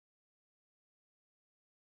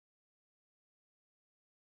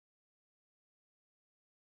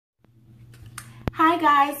Hi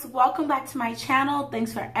guys, welcome back to my channel.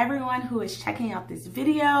 Thanks for everyone who is checking out this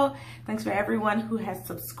video. Thanks for everyone who has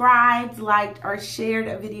subscribed, liked, or shared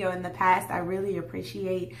a video in the past. I really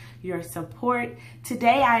appreciate your support.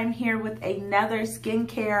 Today I am here with another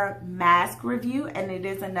skincare mask review, and it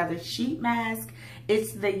is another sheet mask.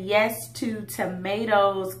 It's the Yes to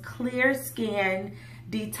Tomatoes Clear Skin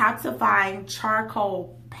Detoxifying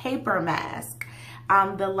Charcoal Paper Mask.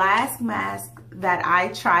 The last mask that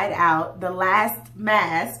I tried out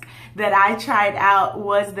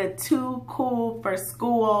was the Too Cool for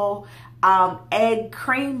School egg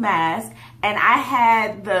cream mask, and I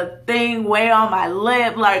had the thing way on my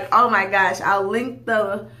lip, like, oh my gosh. I'll link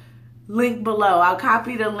the link below. I'll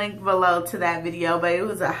copy the link below to that video, but it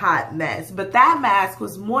was a hot mess. But that mask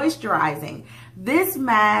was moisturizing. This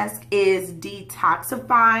mask is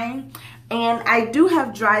detoxifying. And I do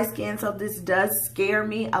have dry skin, so this does scare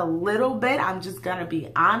me a little bit. I'm just gonna be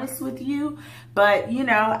honest with you, but you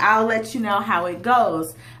know, I'll let you know how it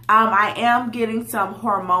goes. I am getting some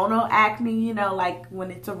hormonal acne, you know, like when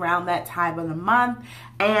it's around that time of the month.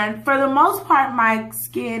 And for the most part, my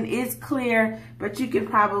skin is clear, but you can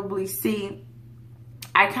probably see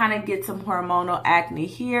I kind of get some hormonal acne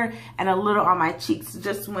here and a little on my cheeks,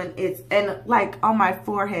 just when it's, and like on my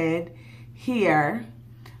forehead here,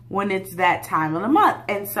 when it's that time of the month.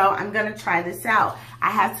 And so I'm gonna try this out. I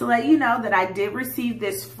have to let you know that I did receive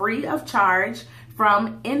this free of charge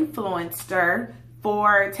from Influenster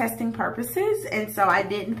for testing purposes. And so I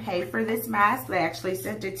didn't pay for this mask. They actually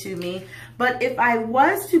sent it to me. But if I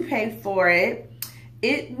was to pay for it,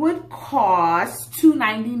 it would cost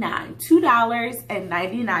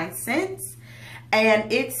 $2.99.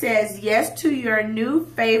 And it says, yes to your new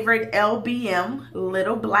favorite LBM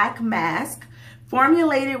Little Black Mask,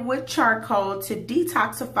 formulated with charcoal to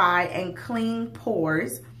detoxify and clean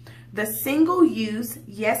pores. The single-use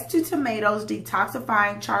Yes to Tomatoes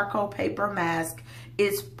Detoxifying Charcoal Paper Mask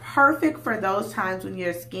is perfect for those times when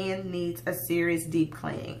your skin needs a serious deep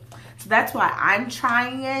cleaning. So that's why I'm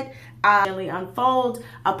trying it. Really unfold,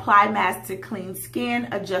 apply mask to clean skin,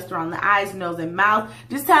 adjust around the eyes, nose, and mouth.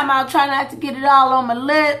 This time I'll try not to get it all on my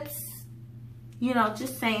lips. You know,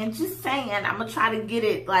 just saying, I'm gonna try to get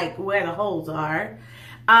it like where the holes are.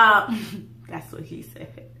 That's what he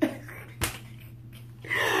said.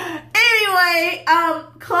 Anyway,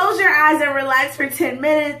 close your eyes and relax for 10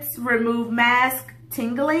 minutes. Remove mask.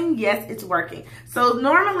 Tingling, yes, it's working. So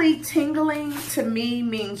normally tingling to me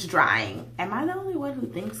means drying. Am I the only one who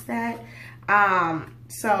thinks that?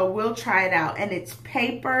 So we'll try it out. And it's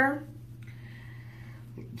paper.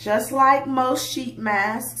 Just like most sheet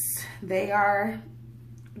masks, they are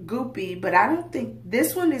goopy, but I don't think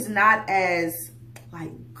this one is not as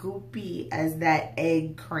like goopy as that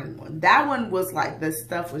egg cream one. That one was like the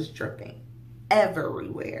stuff was dripping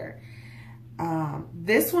everywhere.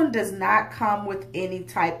 This one does not come with any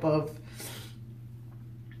type of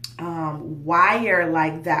wire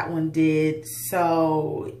like that one did,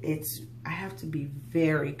 so I have to be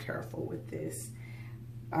very careful with this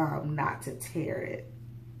not to tear it.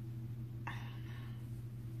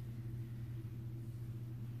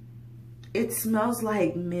 It smells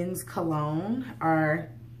like men's cologne or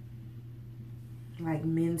like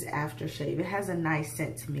men's aftershave. It has a nice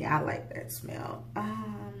scent to me. I like that smell.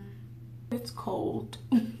 It's cold.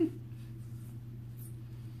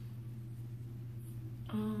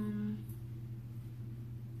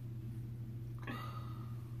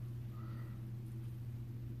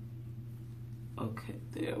 Okay,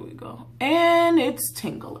 there we go. And it's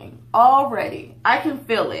tingling already. I can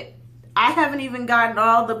feel it. I haven't even gotten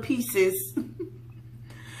all the pieces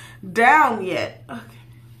down yet. Okay.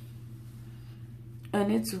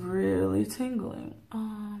 And it's really tingling.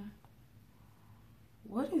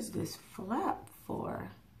 What is this flap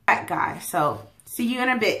for? All right, guys, so see you in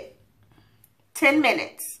a bit. 10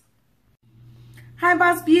 minutes. Hi,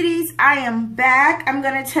 Boss Beauties. I am back. I'm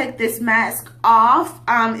gonna take this mask off.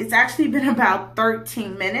 It's actually been about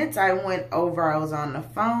 13 minutes. I went over, I was on the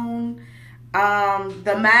phone.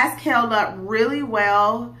 The mask held up really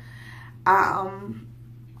well.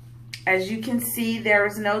 As you can see, there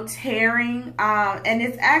is no tearing, and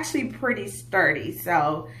it's actually pretty sturdy.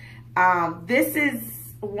 So this is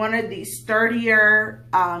one of the sturdier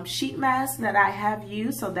sheet masks that I have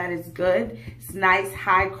used, so that is good. It's nice,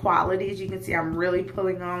 high quality. As you can see, I'm really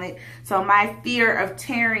pulling on it. So my fear of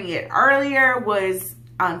tearing it earlier was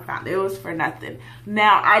unfounded. It was for nothing.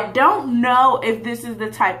 Now, I don't know if this is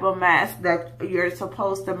the type of mask that you're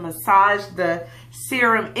supposed to massage the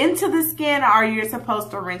serum into the skin or you're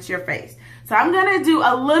supposed to rinse your face. So I'm going to do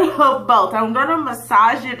a little of both. I'm going to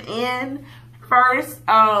massage it in first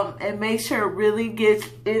and make sure it really gets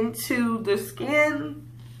into the skin.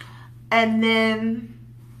 And then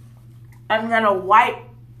I'm gonna wipe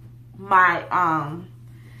my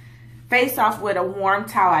face off with a warm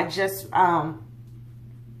towel. I just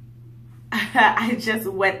I just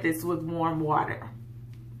wet this with warm water.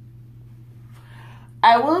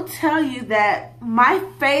 I will tell you that my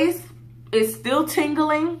face is still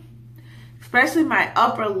tingling, especially my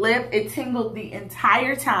upper lip. It tingled the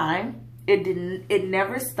entire time. It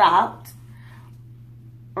never stopped.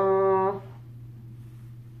 And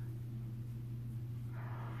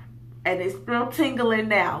it's still tingling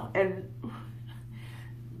now, and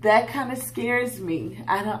that kind of scares me.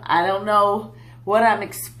 I don't know what I'm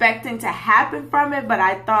expecting to happen from it, but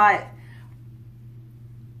I thought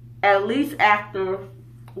at least after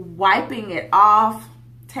wiping it off,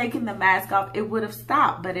 taking the mask off, it would have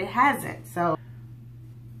stopped, but it hasn't. So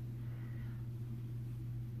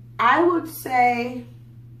I would say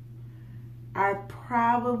I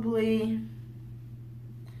probably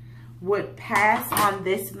would pass on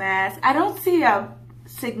this mask. I don't see a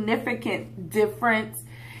significant difference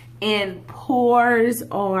in pores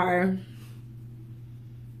or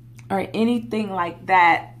anything like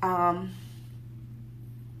that.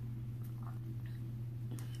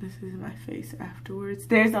 This is my face afterwards.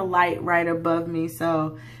 There's a light right above me,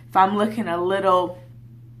 so if I'm looking a little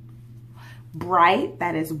bright,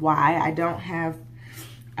 that is why. I don't have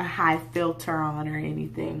a high filter on or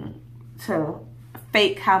anything to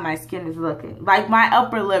fake how my skin is looking. Like, my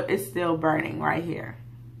upper lip is still burning right here,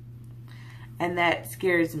 and that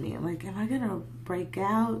scares me. I'm like, am I gonna break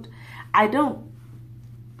out? I don't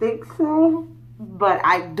think so, but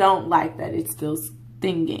I don't like that it's still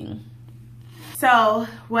stinging. So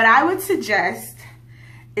what I would suggest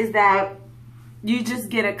is that you just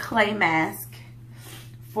get a clay mask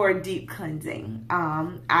for deep cleansing.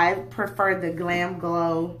 I prefer the Glam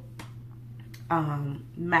Glow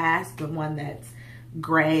mask, the one that's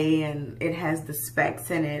gray and it has the specks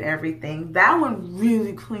in it, everything. That one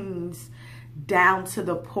really cleans down to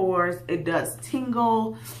the pores. It does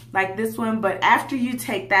tingle like this one, but after you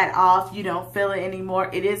take that off, you don't feel it anymore.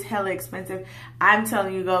 It is hella expensive. I'm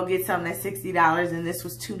telling you, go get something that's $60 and this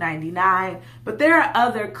was $2.99. But there are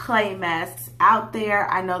other clay masks out there.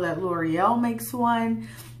 I know that L'Oreal makes one.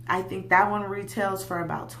 I think that one retails for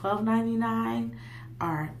about $12.99,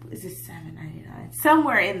 or is it $7.99?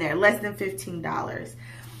 Somewhere in there, less than $15.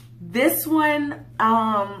 This one,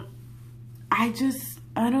 I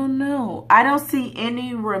don't know. I don't see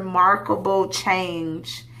any remarkable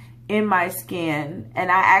change in my skin,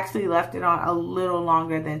 and I actually left it on a little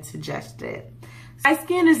longer than suggested. My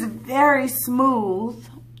skin is very smooth.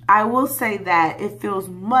 I will say that it feels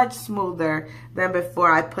much smoother than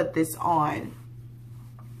before I put this on.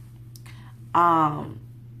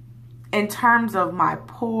 In terms of my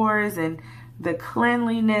pores and the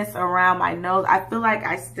cleanliness around my nose, I feel like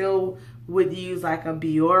I still would use like a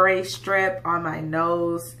Biore strip on my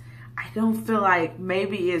nose. I don't feel like,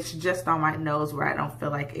 maybe it's just on my nose where I don't feel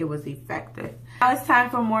like it was effective. Now it's time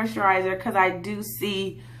for moisturizer, because I do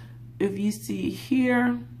see, if you see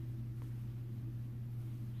here,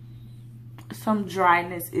 some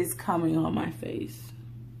dryness is coming on my face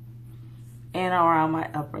and around my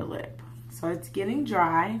upper lip. So it's getting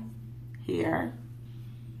dry here.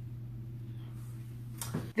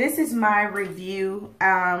 This is my review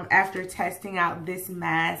after testing out this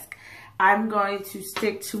mask. I'm going to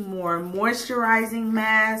stick to more moisturizing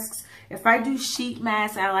masks. If I do sheet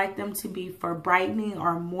masks, I like them to be for brightening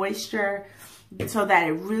or moisture so that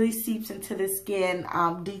it really seeps into the skin.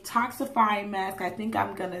 Detoxifying mask, I think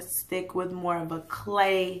I'm going to stick with more of a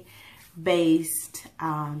clay-based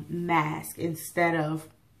mask instead of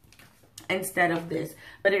this,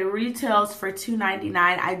 but it retails for $2.99.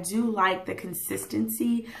 I do like the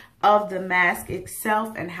consistency of the mask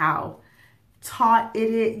itself and how taut it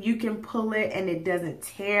is. You can pull it and it doesn't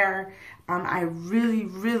tear. I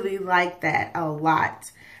really like that a lot.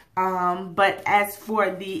 But as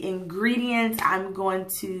for the ingredients, I'm going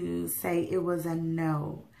to say it was a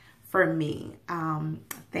no for me.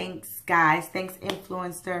 Thanks guys, thanks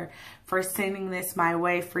Influenster for sending this my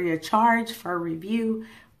way free of charge for review.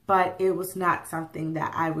 But it was not something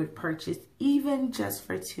that I would purchase even just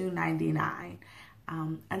for $2.99.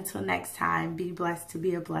 Until next time, be blessed to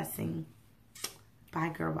be a blessing. Bye,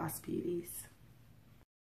 Girl Boss Beauties.